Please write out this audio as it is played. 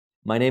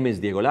My name is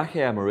Diego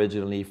Laje. I'm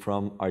originally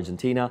from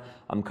Argentina.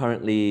 I'm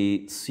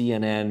currently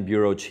CNN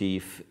Bureau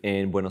Chief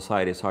in Buenos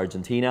Aires,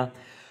 Argentina.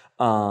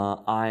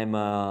 I'm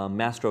a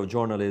Master of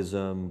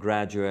Journalism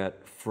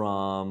graduate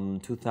from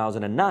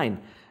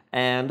 2009.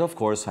 And of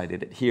course, I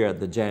did it here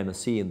at the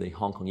JMSC in the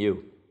Hong Kong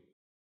U.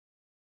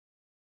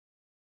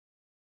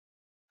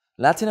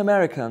 Latin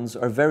Americans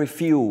are very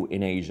few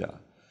in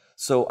Asia.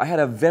 So I had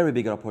a very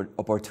big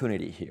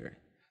opportunity here.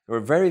 There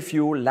were very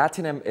few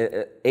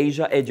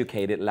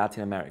Asia-educated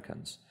Latin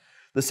Americans.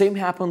 The same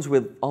happens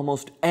with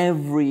almost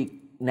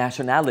every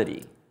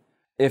nationality.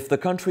 If the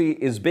country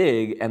is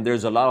big and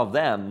there's a lot of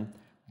them,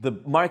 the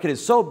market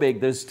is so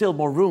big there's still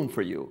more room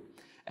for you.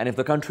 And if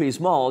the country is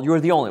small, you're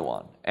the only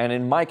one. And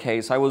in my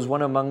case, I was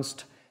one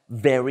amongst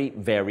very,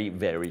 very,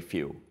 very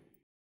few.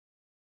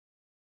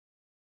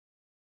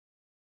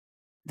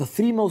 The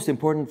three most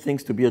important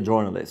things to be a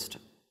journalist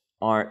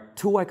are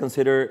two I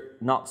consider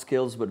not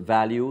skills but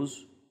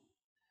values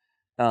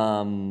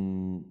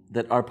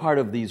that are part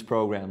of these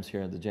programs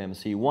here at the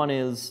JMSC. One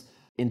is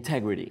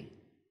integrity.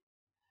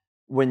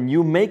 When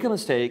you make a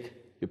mistake,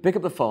 you pick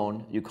up the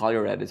phone, you call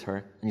your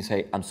editor, and you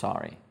say, "I'm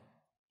sorry.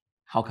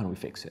 How can we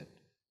fix it?"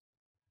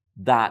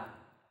 That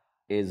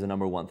is the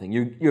number one thing.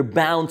 You're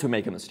bound to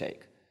make a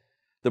mistake.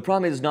 The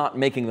problem is not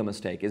making the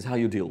mistake, it's how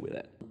you deal with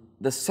it.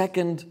 The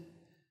second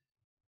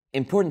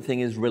important thing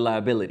is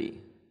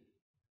reliability.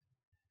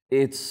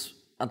 It's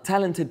a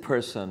talented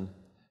person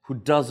who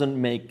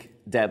doesn't make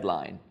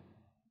deadline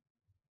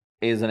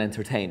is an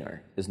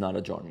entertainer, is not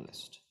a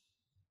journalist.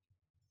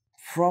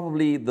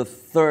 Probably the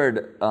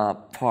third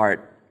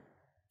part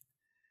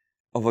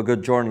of a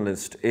good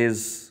journalist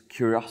is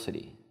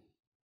curiosity.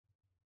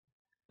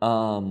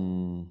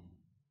 I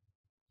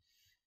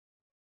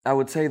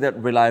would say that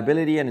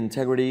reliability and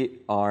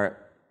integrity are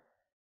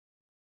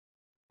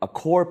a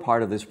core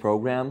part of this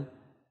program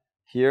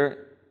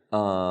here,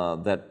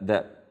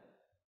 that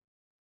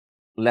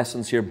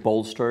lessons here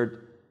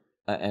bolstered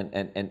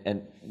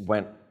and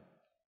went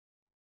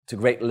to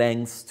great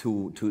lengths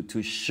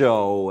to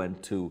show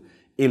and to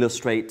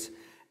illustrate.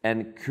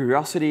 And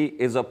curiosity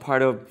is a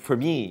part of, for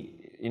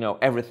me,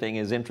 everything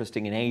is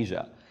interesting in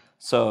Asia.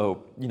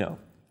 So,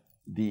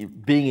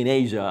 being in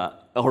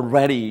Asia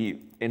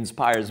already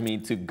inspires me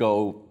to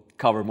go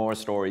cover more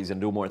stories and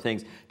do more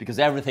things, because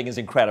everything is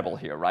incredible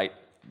here, right?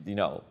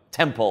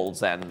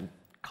 Temples and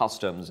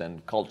customs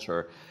and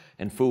culture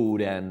and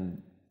food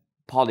and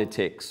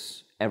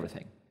politics,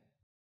 everything.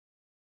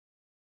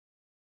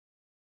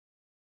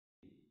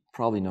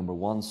 Probably number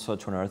one,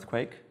 Sichuan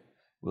earthquake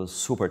was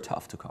super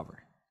tough to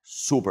cover.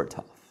 Super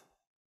tough.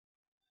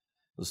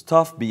 It was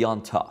tough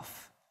beyond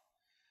tough.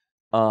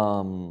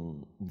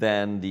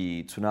 Then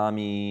the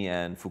tsunami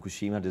and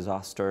Fukushima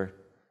disaster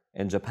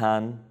in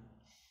Japan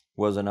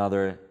was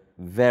another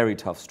very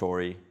tough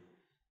story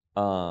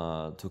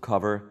to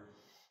cover.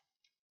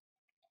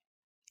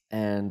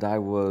 And I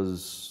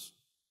was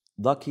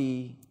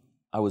lucky,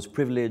 I was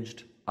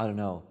privileged, I don't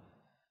know.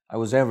 I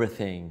was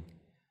everything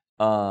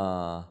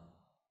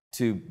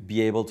to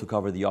be able to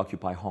cover the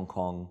Occupy Hong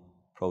Kong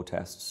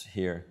protests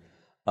here.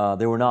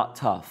 They were not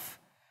tough.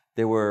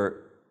 They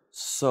were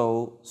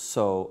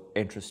so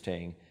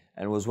interesting,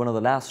 and it was one of the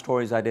last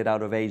stories I did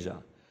out of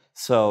Asia.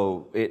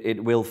 So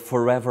it will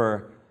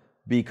forever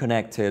be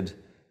connected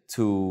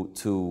to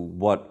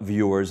what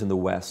viewers in the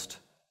West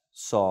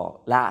saw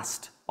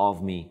last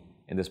of me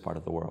in this part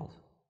of the world.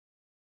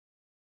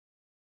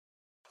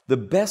 The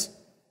best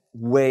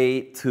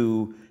way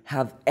to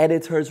have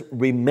editors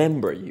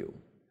remember you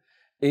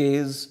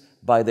is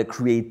by the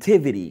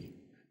creativity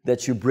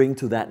that you bring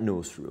to that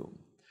newsroom,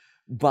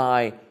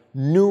 by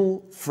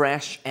new,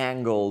 fresh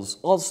angles.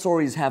 All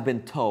stories have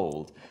been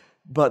told,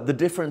 but the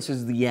difference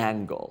is the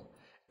angle.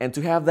 And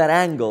to have that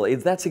angle,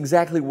 that's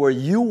exactly where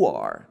you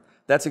are.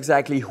 That's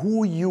exactly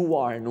who you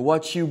are and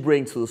what you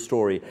bring to the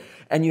story.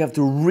 And you have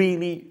to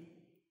really,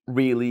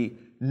 really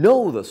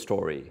know the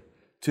story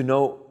to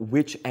know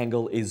which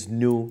angle is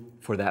new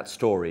for that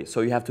story.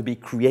 So you have to be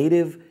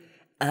creative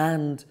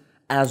and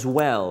as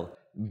well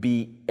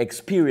be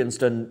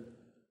experienced and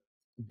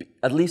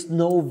at least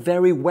know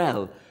very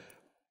well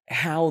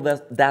how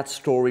that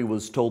story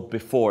was told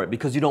before,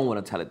 because you don't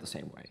want to tell it the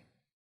same way.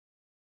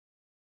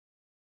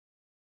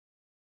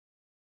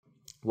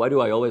 Why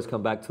do I always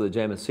come back to the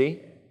JMSC?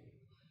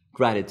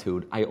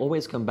 Gratitude. I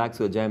always come back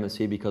to the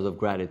JMSC because of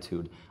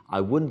gratitude.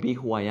 I wouldn't be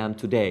who I am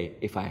today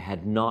if I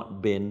had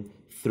not been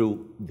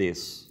through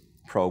this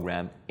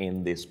program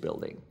in this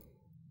building.